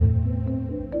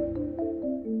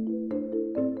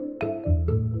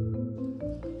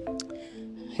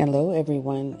Hello,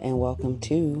 everyone, and welcome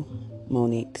to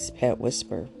Monique's Pet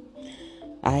Whisper.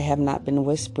 I have not been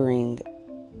whispering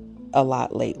a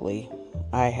lot lately.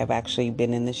 I have actually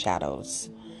been in the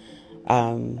shadows.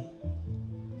 I'm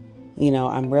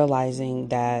realizing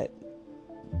that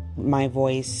my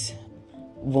voice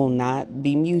will not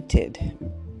be muted,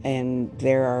 and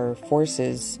there are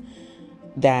forces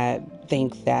that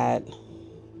think that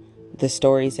the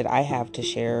stories that I have to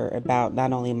share about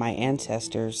not only my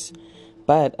ancestors,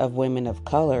 but of women of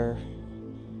color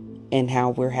and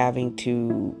how we're having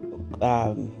to,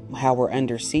 how we're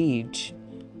under siege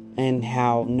and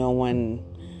how no one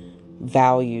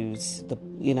values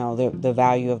the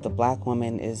value of the black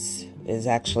woman is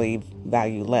actually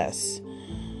valueless.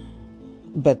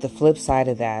 But the flip side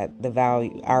of that,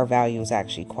 our value is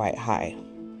actually quite high.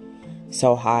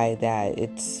 So high that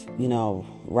it's,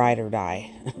 ride or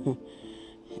die.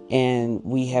 And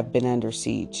we have been under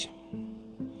siege.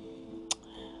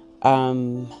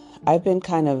 I've been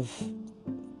kind of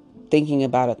thinking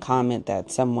about a comment that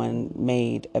someone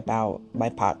made about my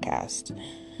podcast.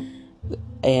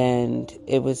 And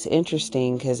it was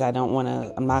interesting because I'm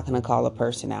not going to call a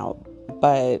person out.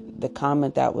 But the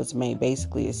comment that was made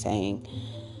basically is saying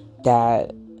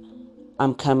that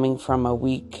I'm coming from a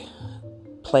weak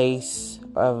place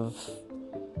of,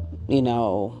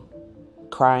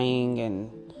 crying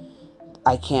and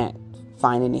I can't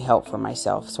find any help for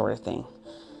myself, sort of thing.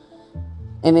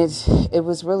 And it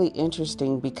was really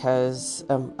interesting because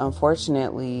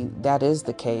unfortunately that is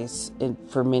the case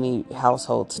for many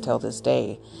households till this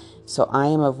day. So I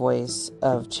am a voice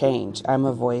of change. I'm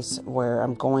a voice where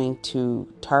I'm going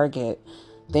to target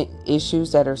the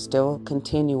issues that are still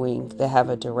continuing that have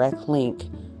a direct link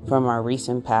from our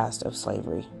recent past of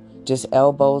slavery, just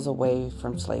elbows away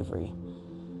from slavery.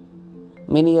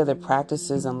 Many of the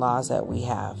practices and laws that we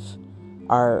have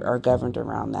are governed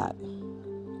around that.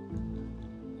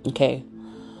 Okay.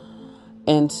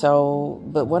 And so,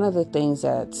 but one of the things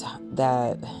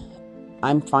that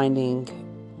I'm finding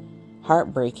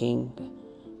heartbreaking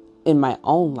in my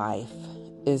own life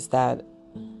is that,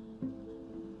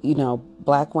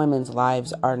 black women's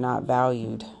lives are not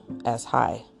valued as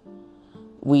high.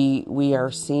 We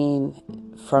are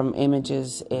seen from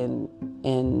images in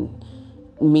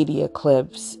media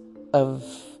clips of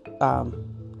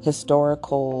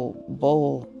historical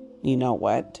bull,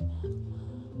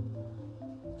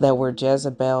 that we're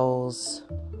Jezebels,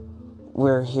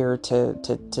 we're here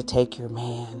to take your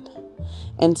man.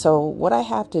 And so what I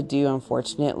have to do,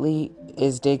 unfortunately,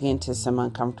 is dig into some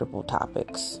uncomfortable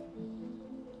topics.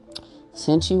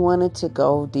 Since you wanted to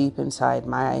go deep inside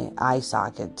my eye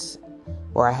sockets,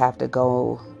 where I have to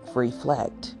go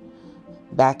reflect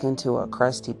back into a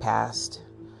crusty past,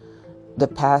 the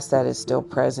past that is still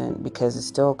present because it's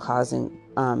still causing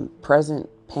present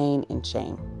pain and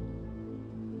shame.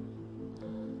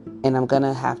 And we're going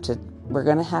to have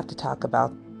to talk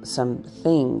about some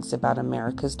things about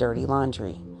America's dirty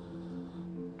laundry.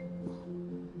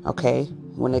 Okay?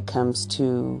 When it comes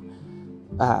to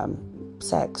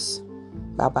sex.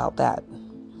 How about that?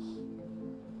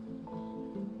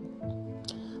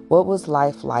 What was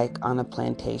life like on a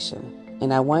plantation?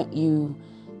 And I want you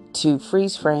to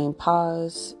freeze frame,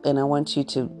 pause, and I want you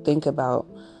to think about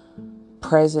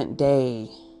present day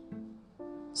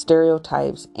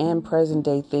stereotypes and present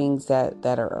day things that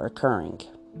are occurring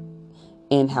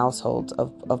in households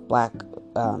of black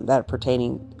that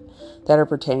are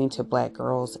pertaining to black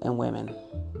girls and women.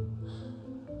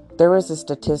 There is a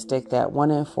statistic that 1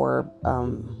 in 4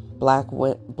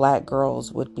 black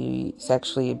girls would be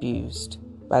sexually abused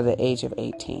by the age of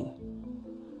 18,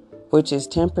 which is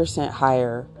 10%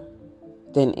 higher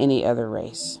than any other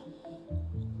race.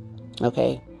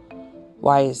 Okay,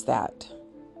 why is that?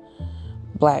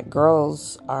 Black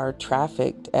girls are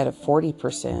trafficked at a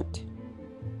 40%.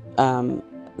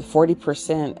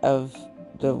 40% of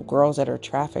the girls that are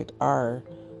trafficked are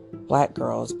black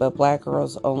girls, but black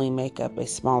girls only make up a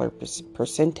smaller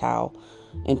percentile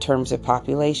in terms of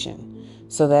population.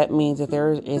 So that means that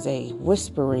there is a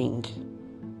whispering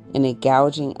and a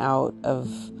gouging out of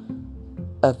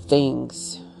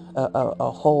things,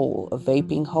 a hole, a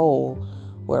vaping hole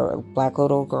where black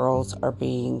little girls are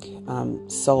being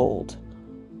sold.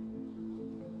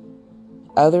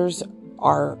 Others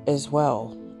are as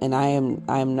well, and I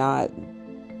am not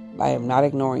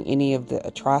ignoring any of the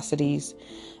atrocities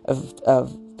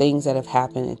of things that have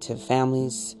happened to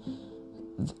families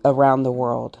around the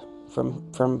world,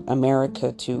 from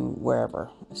America to wherever.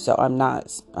 So I'm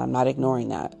not ignoring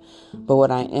that. But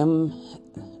what I am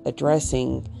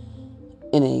addressing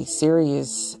in a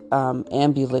serious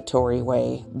ambulatory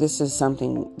way, there is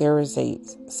something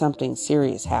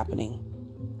serious happening.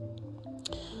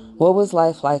 What was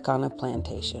life like on a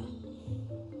plantation?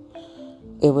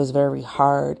 It was very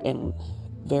hard and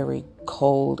very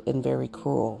cold and very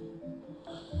cruel,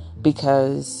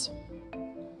 because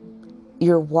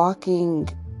you're walking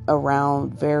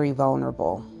around very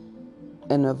vulnerable,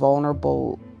 in a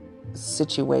vulnerable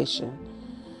situation.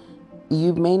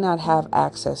 You may not have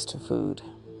access to food,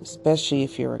 especially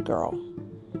if you're a girl.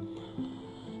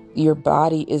 Your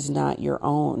body is not your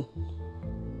own.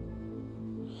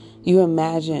 You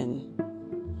imagine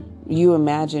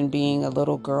being a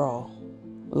little girl,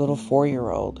 a little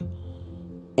 4-year-old,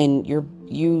 and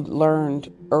you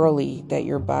learned early that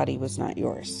your body was not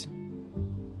yours.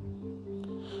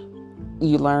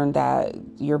 You learned that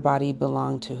your body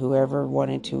belonged to whoever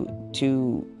wanted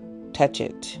to touch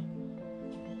it.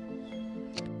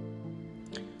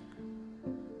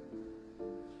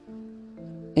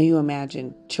 And you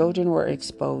imagine children were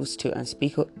exposed to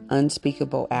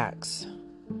unspeakable acts,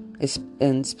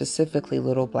 and specifically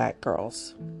little black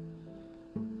girls.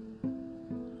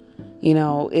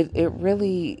 It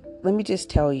really, let me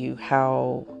just tell you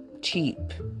how cheap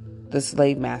the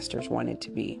slave masters wanted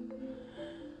to be.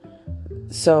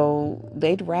 So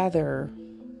they'd rather,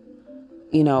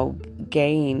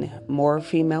 gain more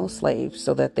female slaves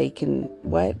so that they can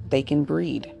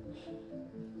breed.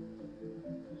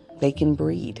 They can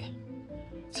breed.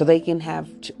 So they can have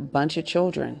a bunch of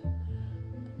children.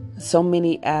 So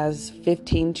many as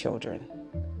 15 children.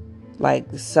 Like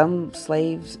some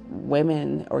slaves,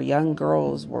 women or young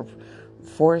girls were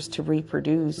forced to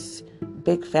reproduce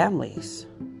big families.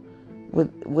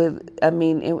 And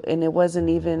it wasn't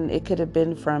even, it could have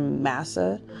been from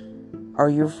massa, or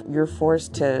you're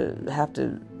forced to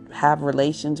have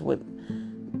relations with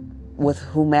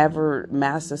whomever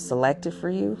massa selected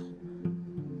for you.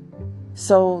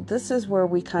 So this is where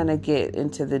we kind of get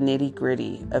into the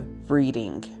nitty-gritty of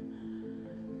breeding.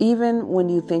 Even when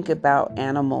you think about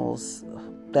animals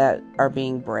that are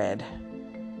being bred,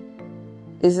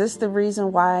 is this the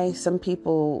reason why some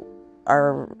people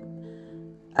are,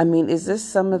 is this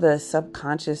some of the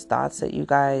subconscious thoughts that you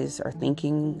guys are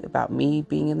thinking about me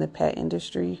being in the pet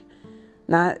industry?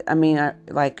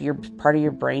 Like your part of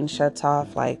your brain shuts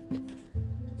off, like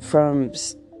from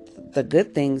the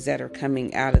good things that are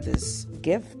coming out of this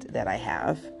gift that I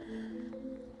have.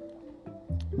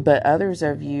 But others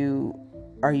of you,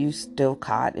 are you still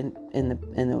caught in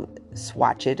the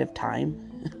swatchet of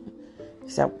time?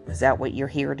 Is that what you're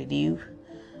here to do?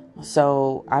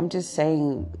 So I'm just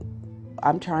saying,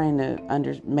 I'm trying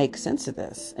to make sense of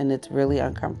this, and it's really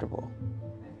uncomfortable.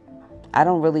 I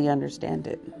don't really understand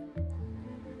it.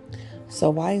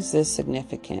 So why is this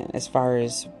significant as far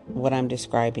as what I'm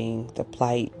describing, the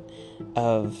plight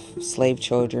of slave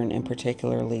children and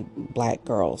particularly black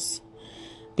girls?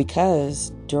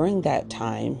 Because during that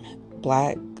time,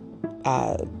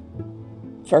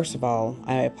 first of all,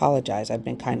 I apologize. I've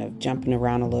been kind of jumping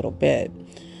around a little bit.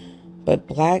 But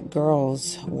black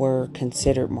girls were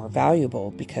considered more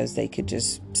valuable because they could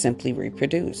just simply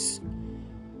reproduce.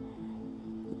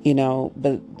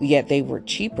 But yet they were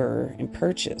cheaper in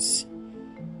purchase.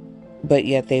 But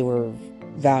yet they were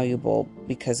valuable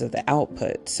because of the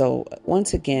output. So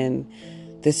once again,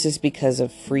 this is because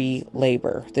of free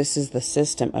labor. This is the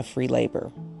system of free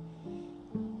labor.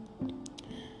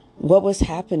 What was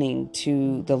happening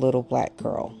to the little black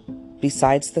girl?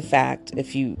 Besides the fact,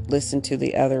 if you listen to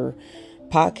the other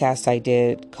podcast I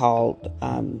did called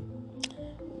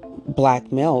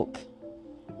Black Milk,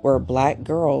 where black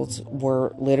girls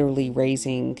were literally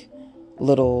raising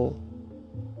little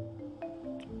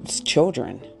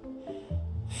children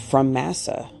from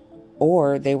massa,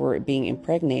 or they were being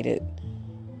impregnated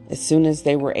as soon as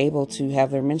they were able to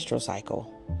have their menstrual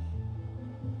cycle.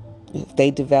 If they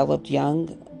developed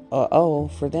young,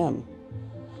 for them.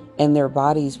 And their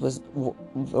bodies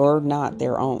were not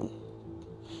their own.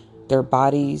 Their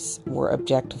bodies were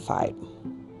objectified.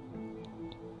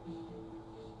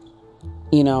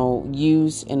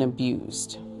 Used and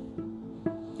abused.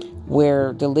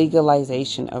 Where the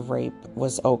legalization of rape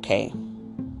was okay.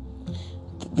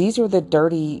 These are the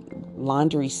dirty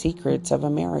laundry secrets of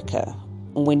America.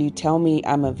 When you tell me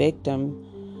I'm a victim,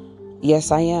 yes,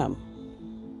 I am.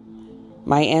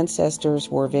 My ancestors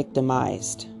were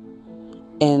victimized.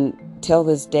 And till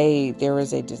this day, there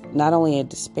is not only a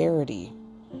disparity,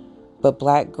 but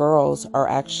black girls are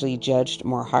actually judged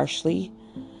more harshly.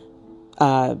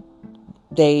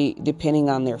 Depending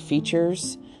on their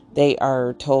features, they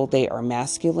are told they are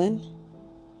masculine.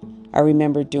 I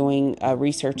remember doing a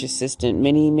research assistant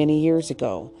many, many years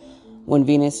ago when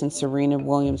Venus and Serena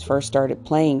Williams first started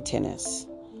playing tennis.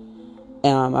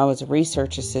 I was a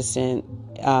research assistant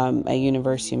at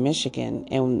University of Michigan,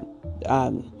 and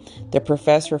the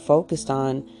professor focused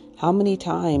on how many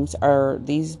times are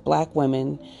these black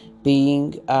women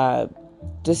being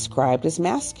described as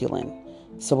masculine.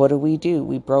 So what do?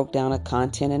 We broke down a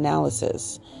content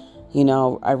analysis.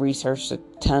 I researched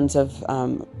tons of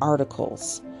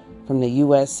articles from the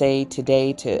USA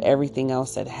Today to everything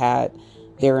else that had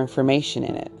their information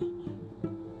in it.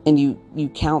 And you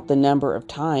count the number of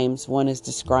times one is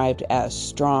described as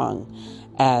strong,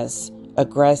 as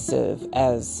aggressive,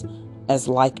 as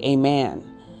like a man,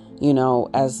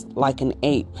 as like an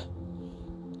ape,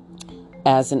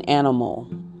 as an animal,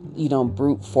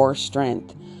 brute force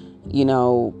strength,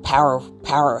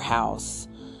 powerhouse,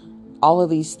 all of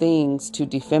these things to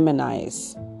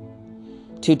defeminize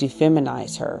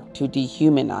her, to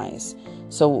dehumanize.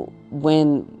 So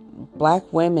when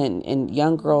black women and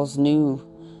young girls knew,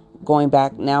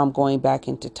 I'm going back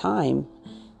into time,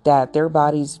 that their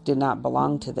bodies did not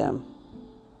belong to them,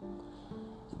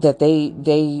 that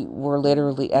they were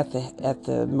literally at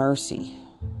the mercy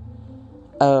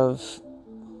of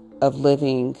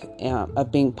living,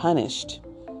 of being punished.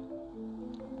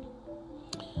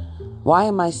 Why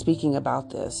am I speaking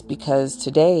about this? Because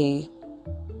today,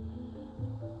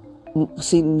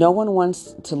 see, no one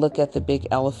wants to look at the big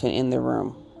elephant in the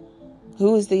room.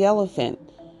 Who is the elephant?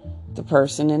 The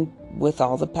person with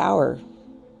all the power.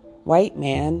 White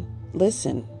man,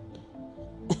 listen.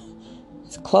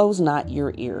 Close not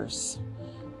your ears,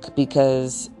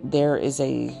 because there is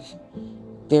a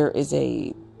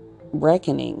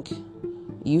reckoning.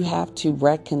 You have to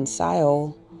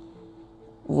reconcile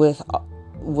with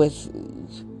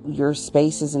your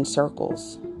spaces and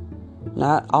circles.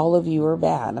 Not all of you are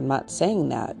bad. I'm not saying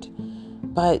that,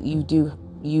 but you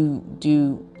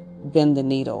do bend the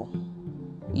needle.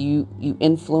 You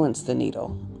influence the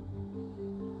needle.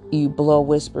 You blow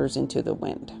whispers into the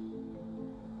wind.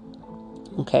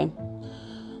 Okay?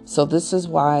 So this is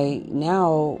why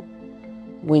now,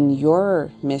 when your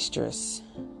mistress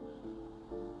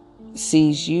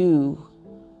sees you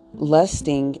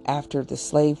lusting after the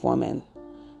slave woman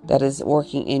that is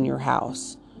working in your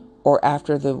house, or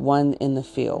after the one in the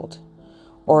field,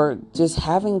 or just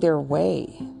having their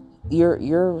way,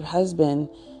 your husband,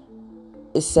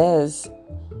 it says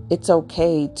it's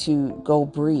okay to go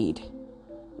breed.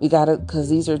 You gotta, because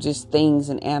these are just things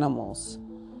and animals,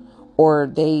 or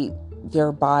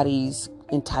their bodies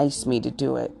entice me to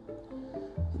do it.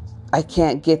 I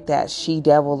can't get that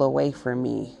she-devil away from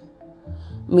me.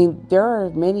 I mean, there are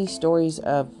many stories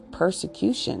of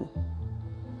persecution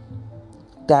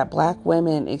that black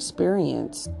women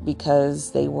experienced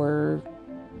because they were,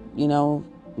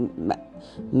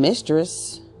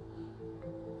 mistress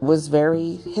was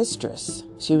very histrous.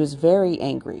 She was very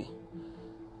angry.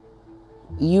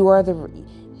 You're the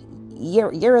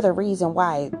reason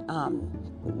why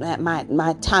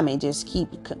my Tommy just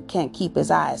can't keep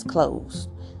his eyes closed.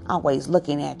 Always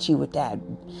looking at you with that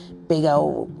big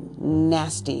old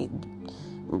nasty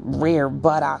rear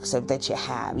buttocks that you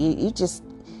have. You just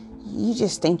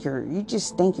think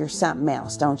you're something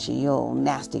else, don't you? You old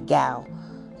nasty gal.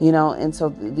 And so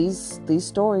these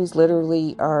stories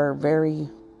literally are very,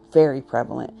 very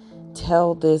prevalent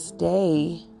till this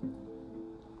day.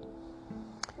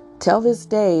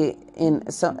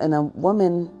 And a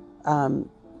woman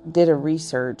did a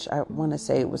research. I want to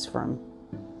say it was from,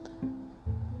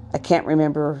 I can't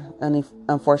remember,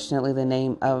 unfortunately, the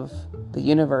name of the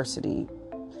university,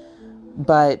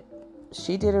 but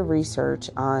she did a research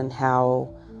on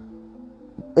how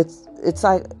it's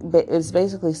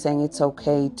basically saying it's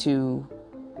okay to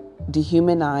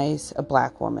dehumanize a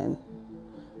black woman,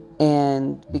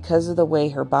 and because of the way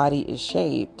her body is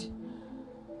shaped,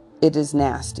 it is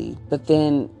nasty. But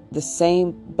then the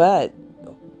same but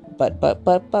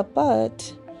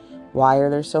why are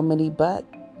there so many butt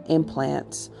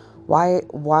implants?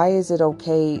 Why is it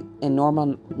okay and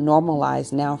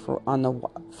normalized now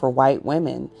for white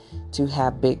women to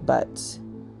have big butts?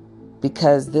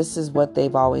 Because this is what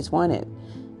they've always wanted.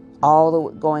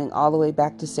 Going all the way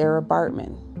back to Sarah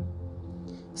Bartman.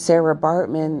 Sarah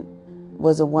Bartman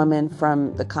was a woman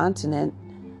from the continent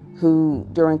who,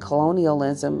 during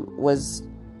colonialism, was,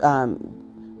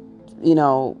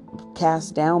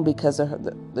 cast down because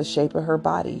of the shape of her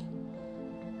body.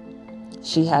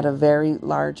 She had a very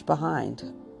large behind.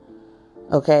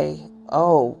 Okay.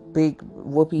 Oh, big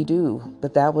whoopee-doo.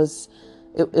 But that was,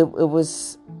 it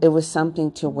was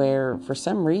something to where, for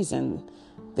some reason,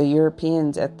 the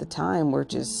Europeans at the time were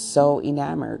just so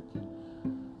enamored,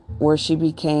 where she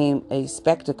became a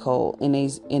spectacle in a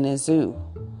zoo.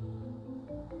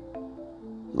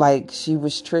 Like she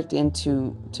was tricked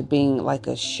into being like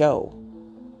a showcase.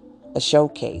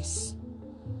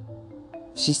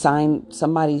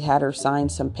 Somebody had her sign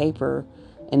some paper,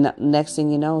 and the next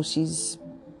thing you know, she's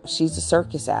a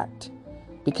circus act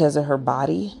because of her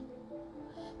body.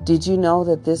 Did you know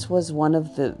that this was one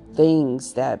of the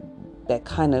things that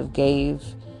kind of gave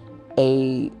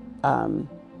a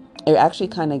it actually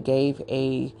kind of gave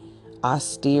a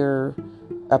austere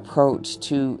approach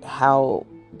to how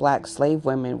black slave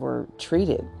women were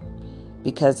treated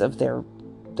because of their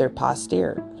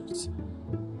postures,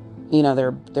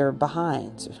 their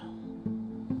behinds,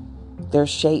 their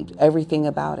shape, everything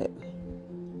about it.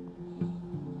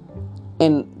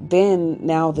 And then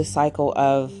now the cycle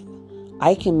of,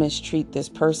 I can mistreat this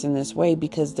person this way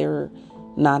because they're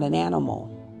not an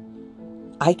animal.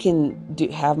 I can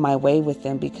have my way with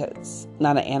them because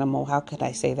not an animal. How could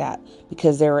I say that?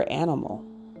 Because they're an animal.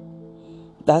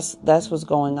 That's what's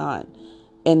going on.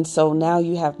 And so now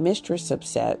you have mistress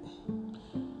upset.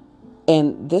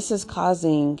 And this is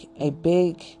causing a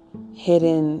big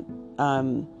hidden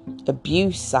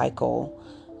abuse cycle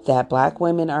that black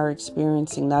women are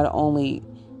experiencing, not only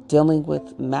dealing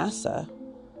with massa,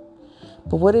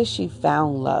 but what if she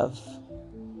found love?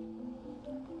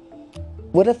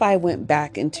 What if I went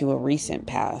back into a recent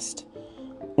past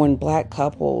when black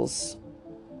couples,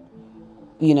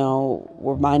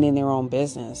 were minding their own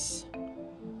business,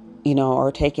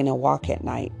 or taking a walk at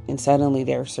night, and suddenly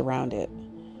they're surrounded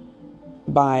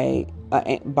by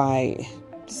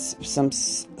some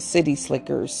city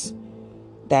slickers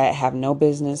that have no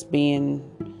business being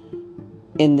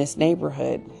in this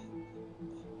neighborhood.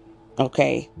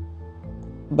 Okay.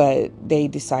 But they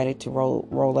decided to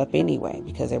roll up anyway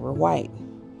because they were white.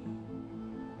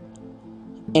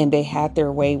 And they had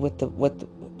their way with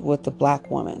the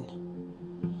black woman.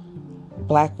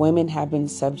 Black women have been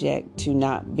subject to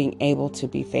not being able to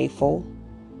be faithful,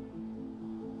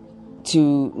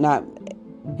 to not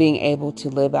being able to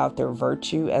live out their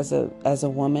virtue as a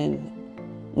woman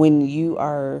when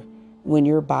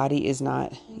your body is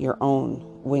not your own,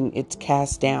 when it's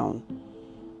cast down,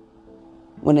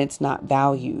 when it's not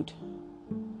valued,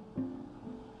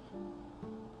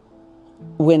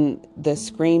 when the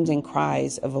screams and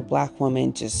cries of a black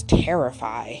woman just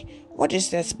terrify. What is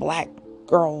this black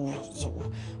girl?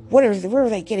 Where are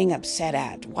they getting upset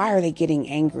at? Why are they getting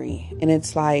angry? And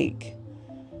it's like,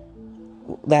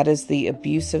 that is the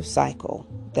abusive cycle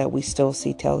that we still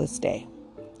see till this day.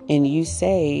 And you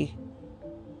say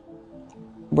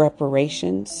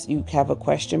reparations, you have a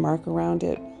question mark around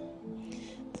it.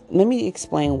 Let me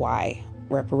explain why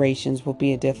reparations will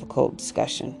be a difficult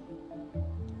discussion.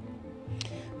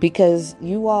 Because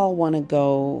you all want to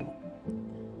go,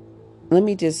 let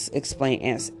me just explain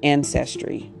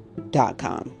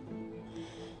Ancestry.com.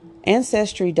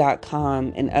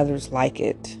 Ancestry.com and others like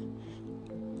it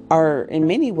are in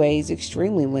many ways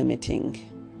extremely limiting.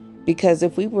 Because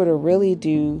if we were to really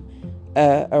do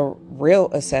a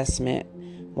real assessment,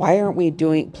 why aren't we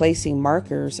placing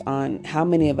markers on how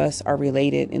many of us are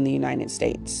related in the United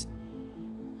States?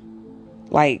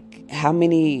 Like how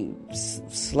many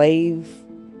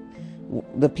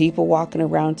the people walking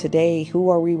around today, who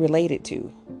are we related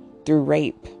to through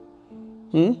rape?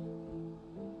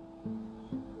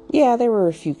 Yeah, there were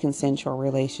a few consensual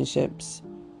relationships.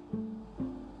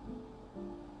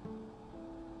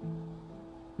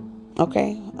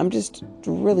 Okay, I'm just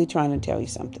really trying to tell you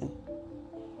something.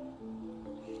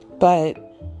 But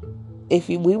if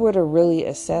we were to really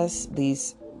assess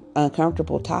these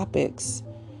uncomfortable topics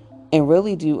and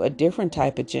really do a different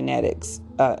type of genetics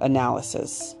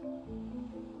analysis,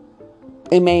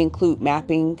 it may include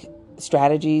mapping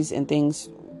strategies and things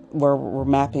where we're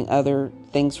mapping other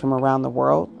things from around the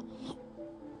world,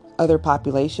 other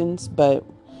populations, but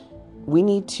we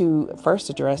need to first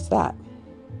address that.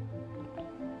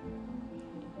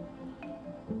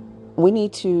 We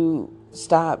need to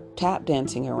stop tap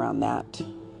dancing around that.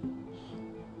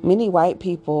 Many white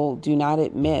people do not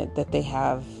admit that they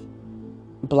have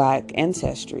black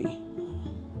ancestry.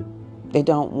 You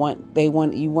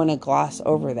want to gloss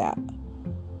over that.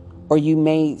 Or you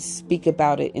may speak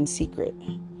about it in secret,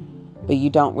 but you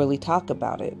don't really talk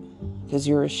about it because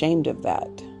you're ashamed of that.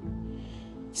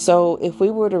 So if we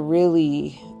were to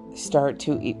really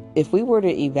if we were to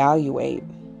evaluate,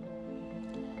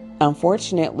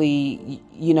 unfortunately,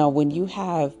 when you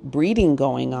have breeding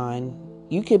going on,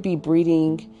 you could be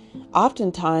breeding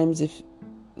oftentimes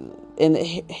and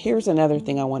here's another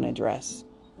thing I want to address.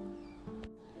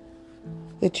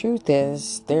 The truth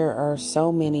is, there are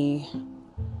so many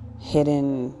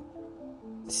hidden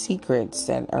secrets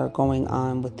that are going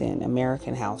on within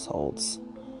American households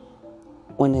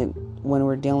when when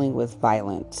we're dealing with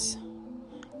violence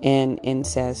and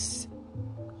incest,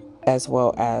 as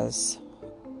well as,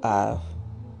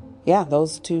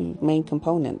 those two main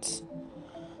components.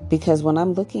 Because when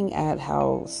I'm looking at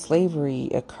how slavery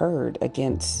occurred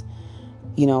against,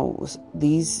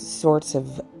 these sorts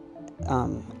of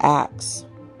acts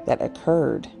that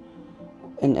occurred,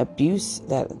 and abuse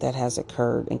that has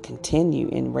occurred and continue,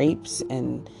 in rapes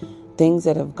and things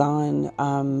that have gone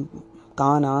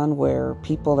on, where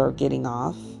people are getting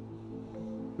off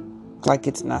like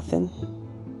it's nothing.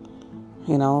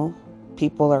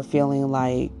 People are feeling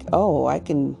like, oh, I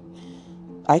can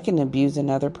abuse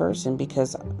another person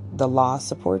because the law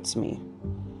supports me.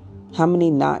 How many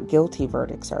not guilty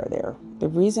verdicts are there? The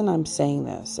reason I'm saying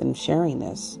this and sharing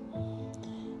this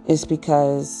is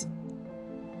because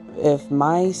if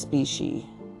my species,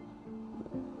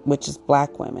 which is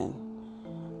black women,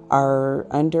 are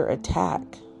under attack,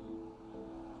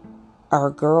 our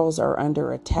girls are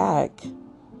under attack,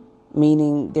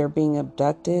 meaning they're being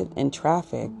abducted and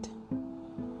trafficked.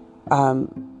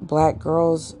 Black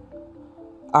girls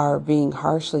are being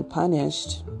harshly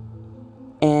punished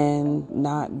and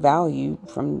not valued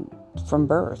from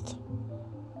birth.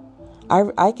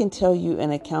 I can tell you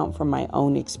an account from my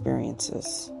own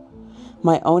experiences.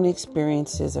 My own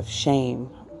experiences of shame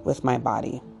with my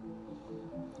body.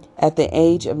 At the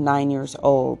age of 9 years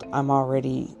old, I'm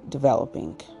already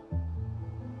developing.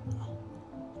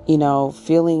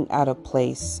 Feeling out of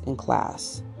place in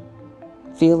class.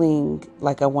 Feeling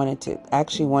like I wanted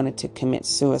to commit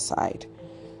suicide.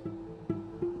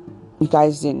 You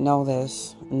guys didn't know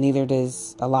this, neither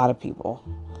does a lot of people.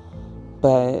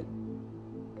 But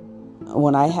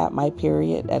when I had my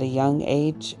period at a young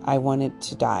age, I wanted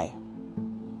to die.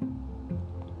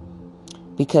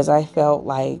 Because I felt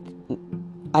like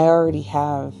I already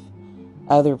have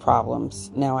other problems.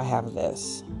 Now I have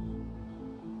this.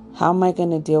 How am I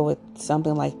going to deal with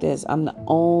something like this? I'm the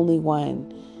only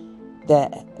one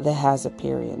that has a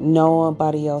period.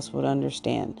 Nobody else would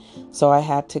understand. So I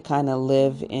had to kind of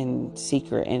live in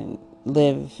secret and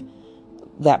live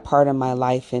that part of my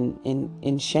life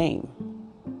in shame.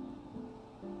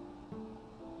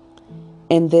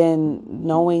 And then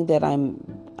knowing that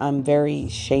I'm very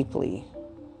shapely.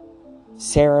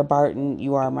 Sarah Barton,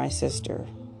 you are my sister.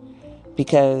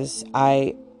 Because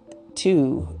I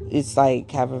too, it's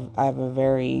like I have a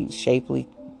very shapely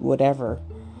whatever.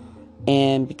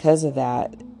 And because of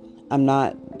that, I'm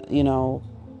not,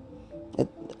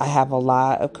 I have a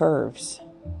lot of curves.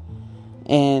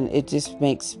 And it just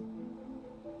makes,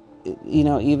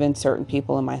 even certain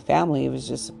people in my family, it was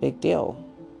just a big deal.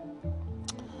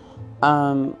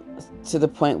 To the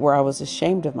point where I was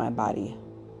ashamed of my body.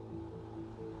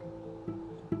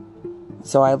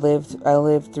 So I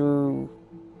lived through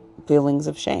feelings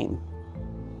of shame,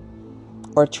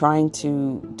 or trying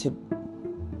to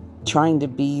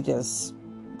be this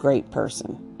great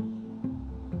person.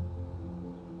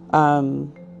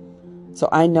 So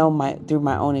I know through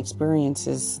my own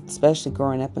experiences, especially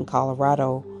growing up in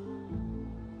Colorado,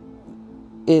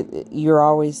 you're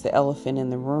always the elephant in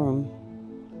the room.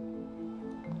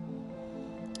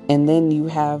 And then you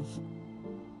have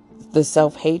the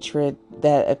self-hatred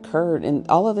that occurred. And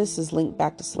all of this is linked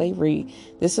back to slavery.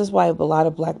 This is why a lot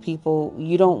of black people,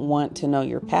 you don't want to know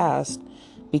your past,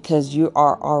 because you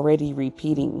are already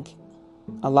repeating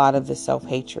a lot of the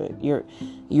self-hatred.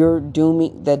 You're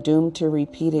doomed to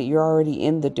repeat it. You're already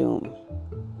in the doom.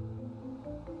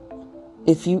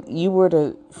 If you were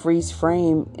to freeze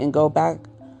frame and go back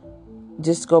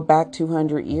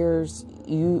 200 years,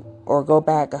 or go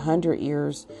back 100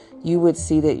 years, you would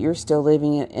see that you're still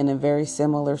living in a very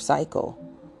similar cycle,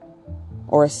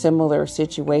 or a similar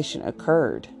situation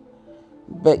occurred.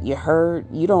 But you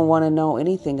don't want to know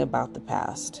anything about the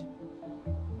past.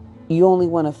 You only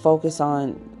want to focus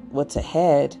on what's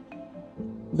ahead,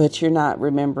 but you're not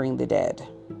remembering the dead.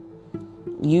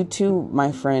 You too,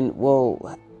 my friend,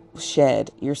 will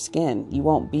shed your skin. You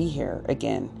won't be here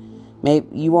again. Maybe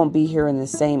you won't be here in the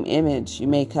same image. You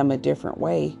may come a different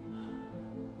way.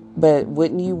 But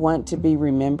wouldn't you want to be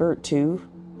remembered too?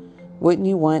 Wouldn't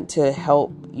you want to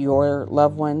help your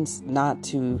loved ones not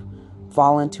to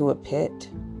fall into a pit?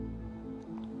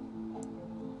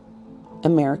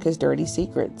 America's dirty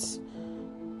secrets.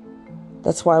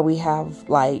 That's why we have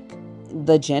like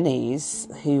the Jennies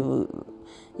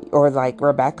or like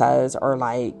Rebecca's, or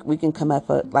like we can come up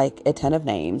with like a ton of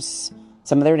names.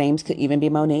 Some of their names could even be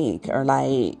Monique, or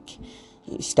like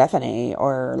Stephanie,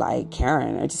 or like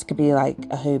Karen. It just could be like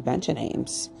a whole bunch of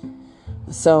names.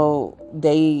 So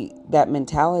that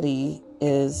mentality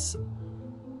is,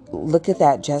 look at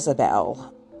that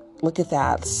Jezebel. look at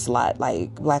that slut.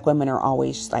 Like, black women are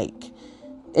always like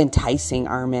enticing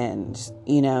our men,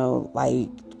 like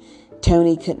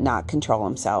Tony could not control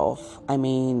himself. I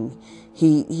mean,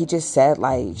 he just said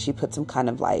like she put some kind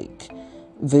of like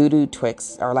voodoo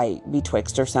twix or like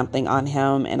betwixt or something on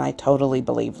him, and I totally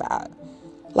believe that.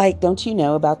 Like, don't you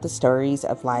know about the stories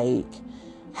of like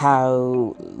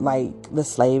how like the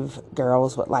slave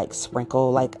girls would like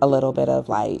sprinkle like a little bit of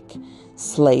like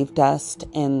slave dust,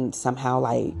 and somehow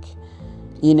like,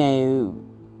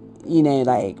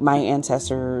 like my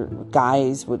ancestor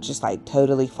guys would just like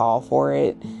totally fall for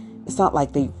it. It's not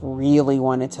like they really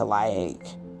wanted to like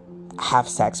have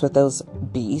sex with those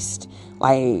beasts.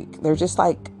 Like, they're just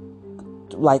like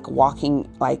walking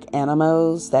like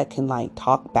animals that can like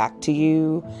talk back to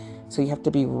you. So you have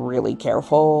to be really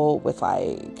careful with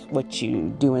like what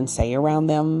you do and say around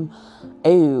them.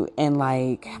 Oh, and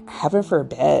like, heaven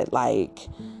forbid, like,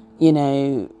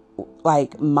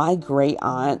 like my great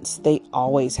aunts, they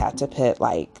always had to put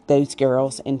like those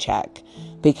girls in check,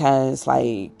 because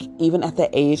like even at the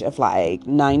age of like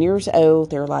 9 years old,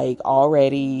 they're like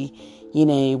already,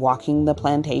 walking the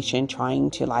plantation trying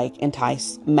to like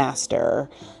entice master,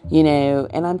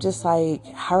 and I'm just like,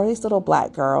 how are these little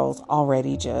black girls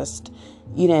already just,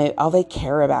 all they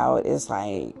care about is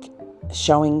like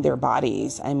showing their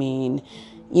bodies. I mean,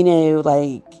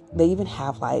 like they even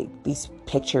have like these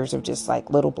pictures of just like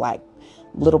little black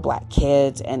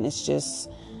kids, and it's just,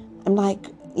 I'm like,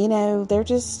 they're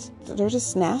just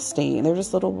nasty. They're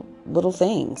just little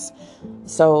things.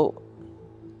 So,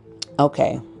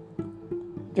 okay.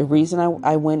 The reason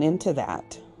I went into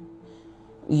that,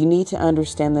 you need to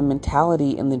understand the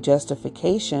mentality and the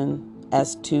justification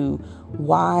as to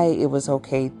why it was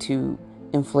okay to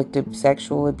inflict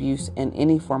sexual abuse and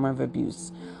any form of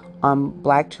abuse on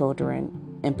black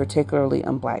children, and particularly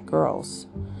on black girls.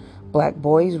 Black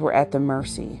boys were at the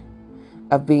mercy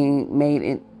of being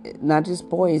made, not just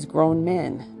boys, grown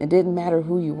men. It didn't matter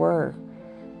who you were.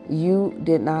 You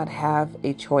did not have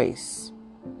a choice.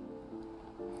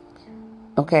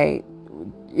 Okay,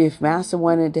 if Master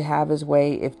wanted to have his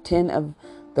way, if 10 of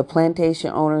the plantation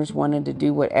owners wanted to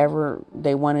do whatever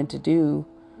they wanted to do,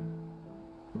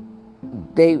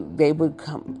 they would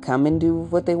come and do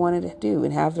what they wanted to do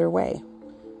and have their way.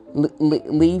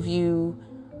 Leave you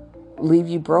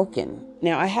broken.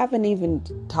 Now, I haven't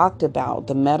even talked about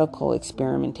the medical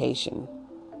experimentation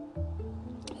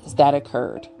that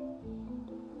occurred.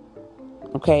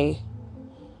 Okay?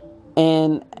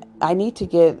 And I need to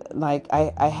get, like,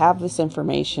 I have this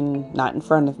information not in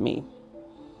front of me.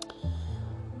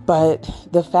 But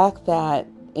the fact that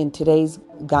in today's,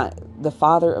 the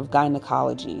father of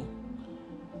gynecology,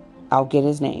 I'll get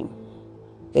his name.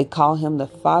 They call him the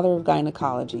father of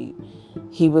gynecology.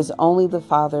 He was only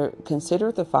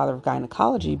considered the father of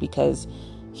gynecology because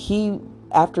he,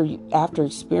 after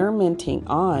experimenting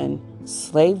on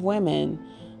slave women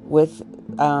with,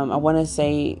 I want to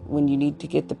say, when you need to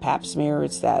get the pap smear,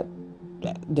 it's that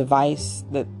device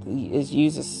that is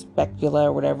used as specula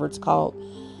or whatever it's called.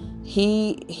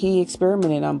 He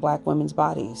experimented on black women's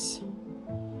bodies,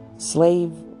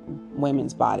 slave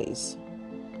women's bodies,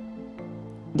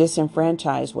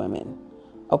 disenfranchised women.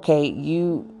 Okay,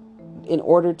 in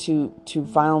order to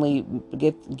finally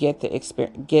get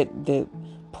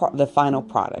the final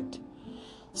product.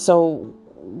 So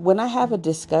when I have a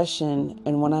discussion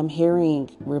and when I'm hearing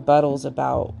rebuttals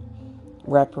about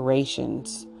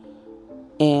reparations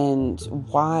and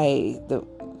why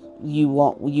you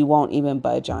won't even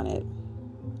budge on it,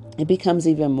 it becomes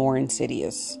even more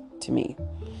insidious to me.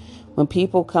 When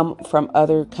people come from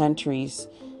other countries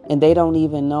and they don't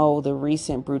even know the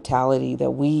recent brutality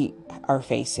that we are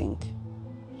facing,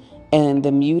 and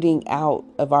the muting out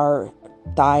of our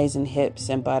thighs and hips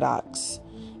and buttocks,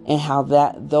 and how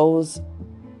those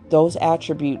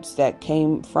attributes that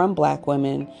came from black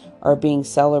women are being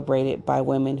celebrated by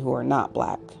women who are not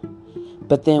black.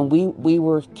 But then we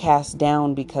were cast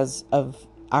down because of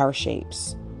our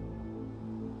shapes.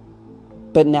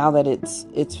 But now that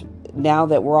now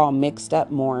that we're all mixed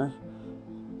up more,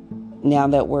 now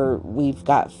that we've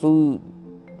got food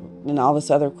and all this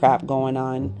other crap going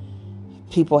on,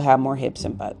 people have more hips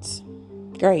and butts.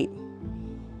 Great.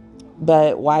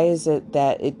 But why is it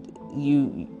that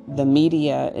the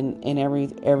media and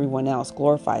everyone else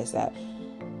glorifies that?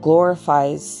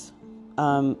 Glorifies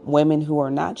women who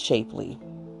are not shapely.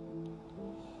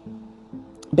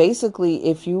 Basically,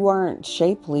 if you aren't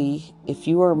shapely, if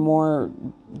you are more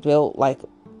built, like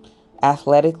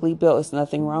athletically built, there's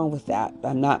nothing wrong with that.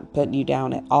 I'm not putting you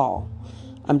down at all.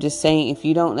 I'm just saying, if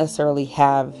you don't necessarily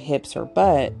have hips or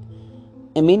butt,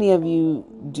 and many of you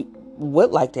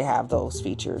would like to have those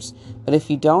features. But if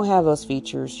you don't have those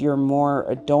features, you're more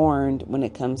adorned when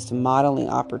it comes to modeling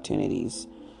opportunities.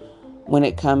 When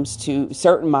it comes to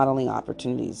certain modeling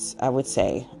opportunities, I would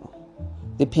say,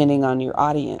 depending on your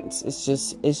audience, it's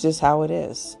just how it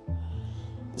is.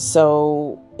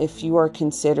 So if you are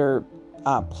considered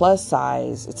plus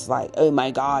size, it's like, oh my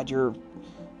God, you're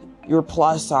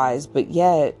plus size, but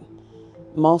yet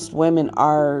most women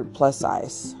are plus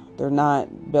size. They're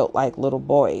not built like little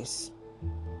boys.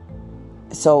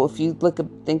 So if you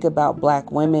think about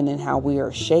Black women and how we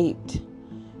are shaped,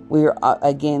 we're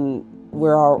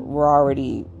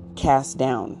already cast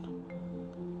down.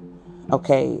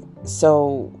 Okay,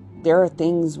 so there are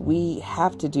things we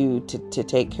have to do to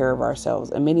take care of ourselves,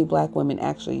 and many Black women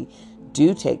actually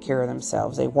do take care of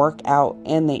themselves. They work out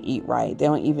and they eat right. They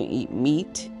don't even eat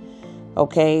meat.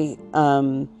 Okay,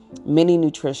 many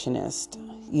nutritionists,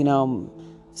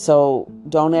 so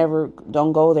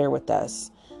don't go there with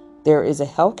us. There is a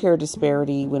healthcare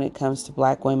disparity when it comes to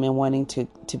Black women wanting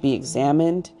to be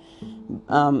examined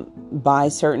by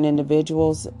certain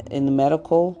individuals in the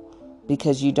medical,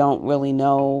 because you don't really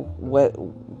know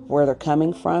where they're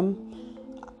coming from.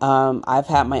 I've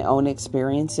had my own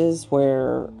experiences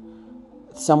where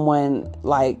someone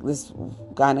like this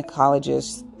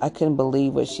gynecologist, I couldn't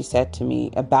believe what she said to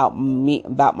me about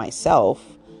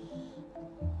myself.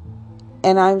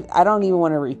 And I don't even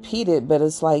want to repeat it, but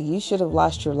it's like, you should have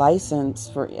lost your license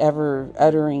for ever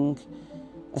uttering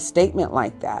a statement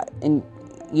like that. And,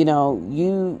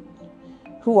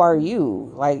 who are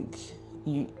you? Like,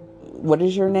 what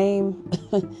is your name?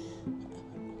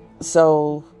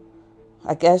 So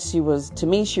I guess to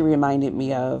me, she reminded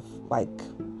me of like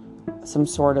some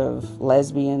sort of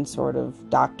lesbian sort of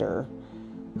doctor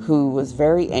who was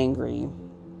very angry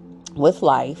with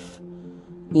life,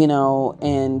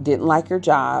 and didn't like your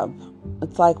job.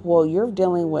 It's like, well, you're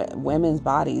dealing with women's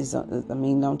bodies. I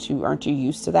mean, aren't you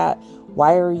used to that?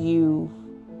 Why are you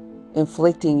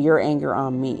inflicting your anger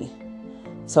on me?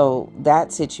 So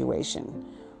that situation,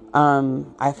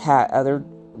 I've had other,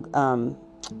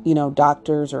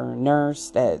 doctors or nurse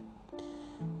that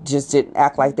just didn't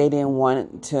act like they didn't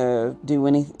want to do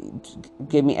anything,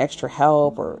 give me extra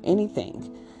help or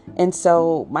anything. And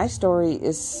so my story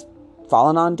is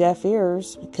falling on deaf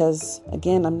ears because,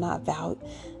 again,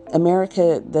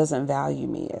 America doesn't value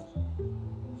me.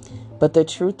 But the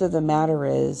truth of the matter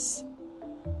is,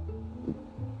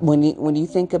 when you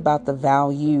think about the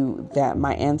value that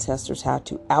my ancestors had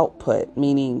to output,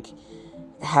 meaning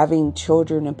having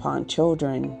children upon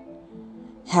children,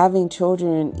 having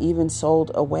children even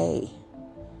sold away,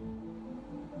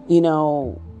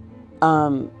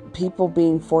 people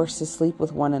being forced to sleep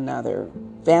with one another,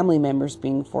 family members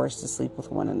being forced to sleep with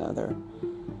one another.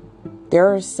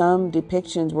 There are some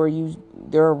depictions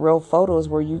there are real photos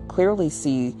where you clearly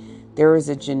see there is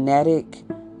a genetic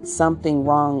something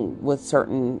wrong with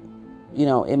certain,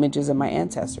 images of my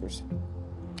ancestors.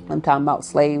 I'm talking about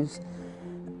slaves.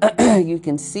 You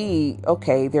can see,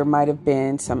 okay, there might have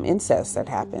been some incest that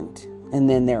happened, and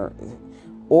then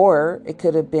or it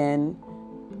could have been,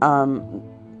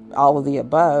 all of the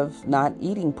above, not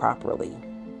eating properly.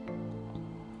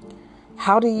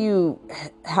 How do you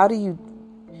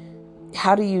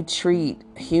treat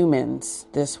humans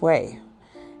this way?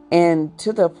 And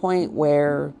to the point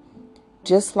where,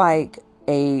 just like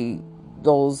I'm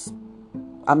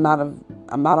not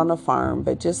on a farm,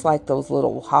 but just like those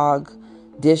little hog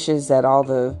dishes that all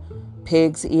the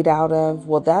pigs eat out of,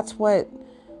 well, that's what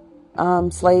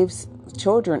slaves'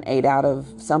 children ate out of,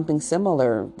 something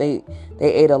similar. They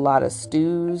ate a lot of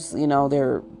stews.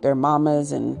 Their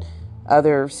mamas and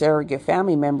other surrogate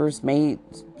family members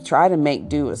try to make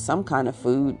do with some kind of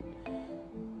food.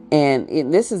 And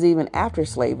this is even after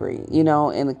slavery,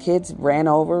 and the kids ran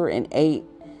over and ate,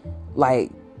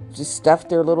 like, just stuffed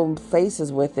their little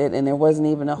faces with it, and there wasn't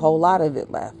even a whole lot of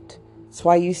it left. That's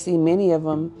why you see many of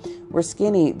them were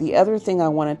skinny. The other thing I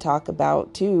want to talk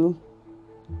about too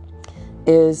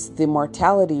is the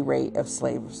mortality rate of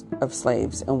slaves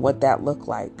and what that looked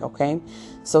like. Okay,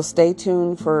 so stay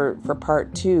tuned for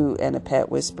part 2 and a pet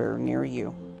whisper near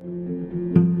you.